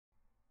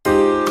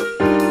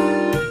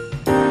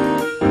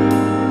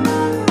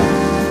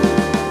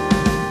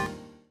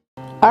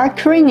Our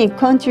clinic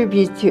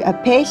contributes to a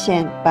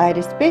patient by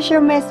the special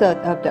method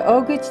of the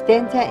Ohguchi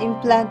dental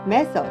implant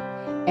method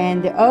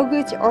and the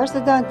Ohguchi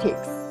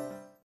orthodontics.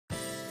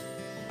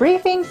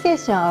 Briefing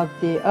session of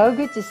the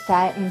Ohguchi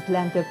style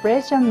implant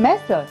operation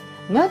method,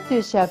 not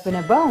to sharpen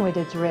a bone with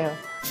a drill.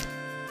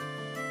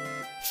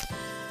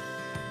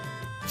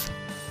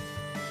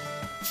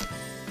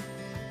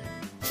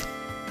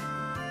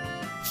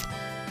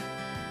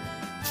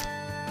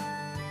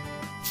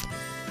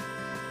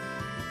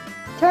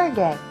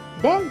 Target,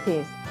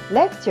 dentist,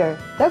 lecturer,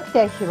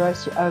 Dr.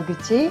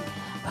 Ohguchi,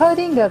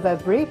 holding of a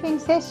briefing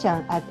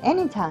session at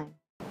any time.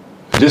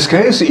 This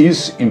case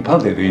is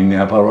implanted in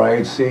upper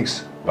right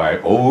 6 by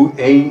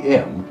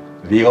OAM,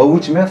 the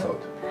Ohguchi method.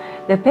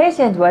 The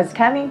patient was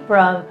coming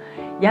from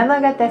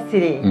Yamagata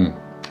City.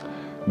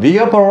 The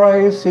upper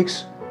right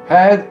 6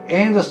 had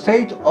in the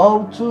state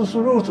of tooth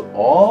root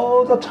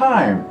all the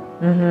time.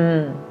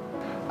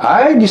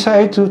 I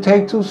decided to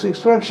take tooth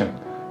extraction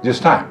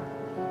this time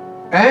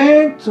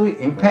and to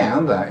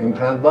implant the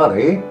implant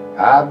body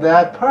at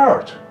that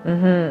part.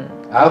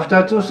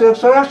 After tooth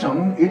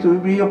extraction, it will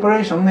be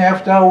operation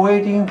after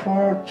waiting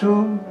for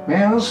 2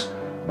 months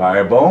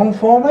by bone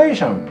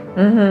formation.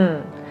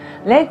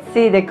 Let's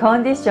see the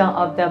condition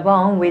of the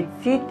bone with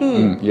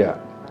CT. Yeah.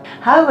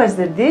 How was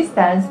the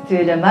distance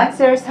to the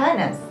maxillary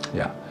sinus?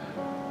 Yeah.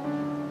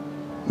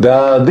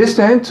 The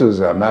distance to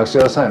the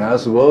maxillary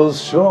sinus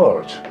was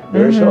short,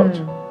 very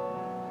short.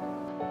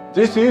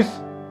 This is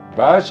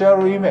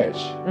virtual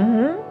image,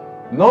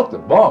 not the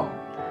bone.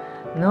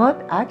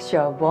 Not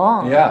actual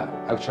bone. Yeah,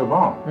 actual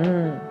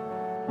bone.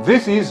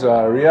 This is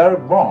a real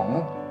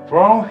bone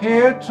from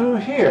here to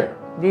here.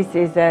 This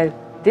is a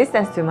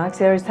distance to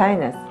maxillary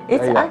sinus.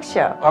 It's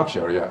actual.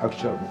 Actual, yeah,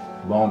 actual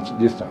bone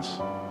distance.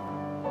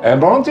 And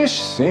bone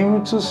tissue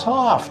seems too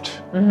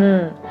soft.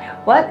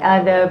 What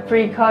are the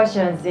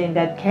precautions in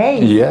that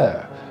case?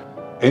 Yeah.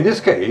 In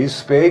this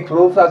case, pay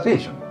close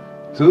attention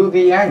to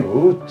the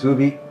angle to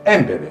be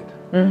embedded.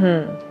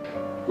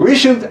 We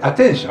should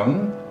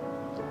attention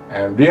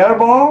and real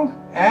bone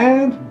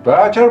and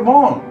virtual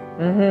bone.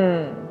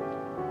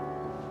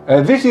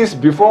 This is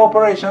before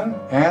operation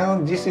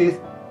and this is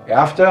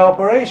after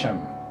operation.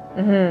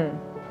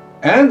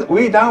 And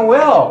we done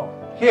well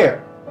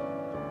here.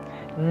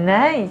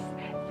 Nice.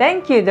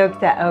 Thank you,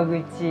 Dr.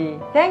 Ohguchi.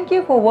 Thank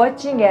you for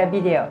watching our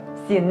video.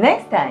 See you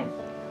next time.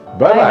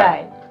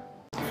 Bye-bye.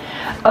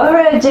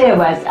 Oral gel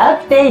was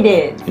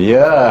updated.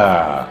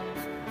 Yeah.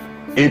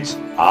 It's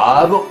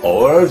ab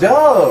oral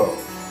gel.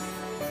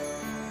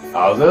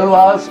 As well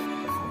as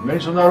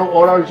conventional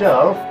oral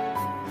gel,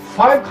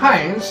 5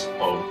 kinds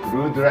of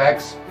glue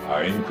drugs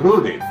are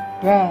included.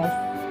 Yes.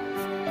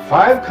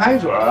 5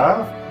 kinds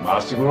are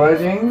mustard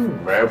resin,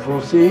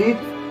 grapefruit seed,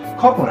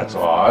 coconut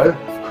oil,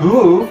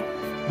 cool,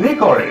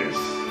 licorice.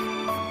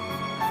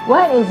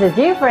 What is the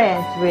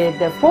difference with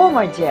the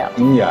former gel?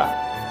 Yeah.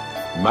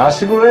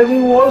 Mustard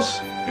resin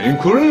was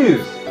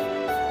increased.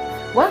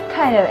 What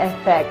kind of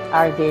effects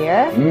are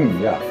there?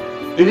 Yeah.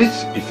 It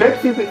is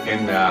effective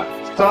in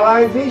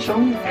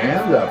sterilization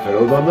and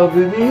periodontal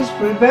disease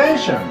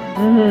prevention.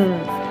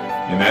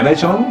 In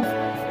addition,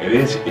 it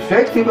is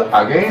effective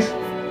against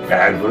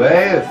bad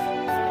breath.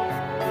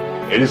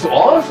 It is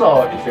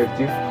also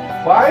effective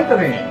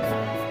whitening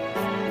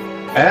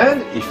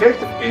and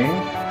effective in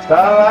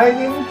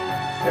sterilizing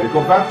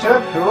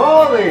Helicobacter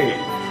pylori.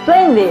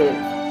 Splendid.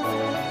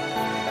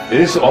 It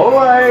is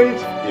alright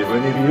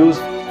even if you use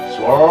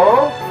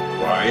swallow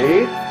or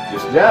eat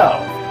this gel.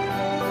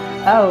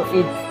 Oh,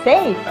 it's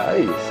safe.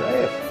 It's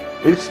safe.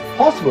 It's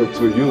possible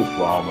to use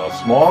from a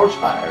small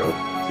child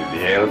to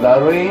the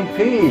elderly in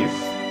peace.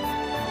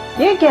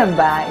 You can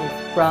buy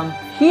it from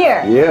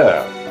here.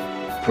 Yeah.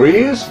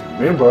 Please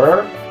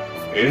remember,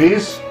 it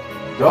is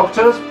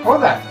doctor's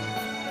product.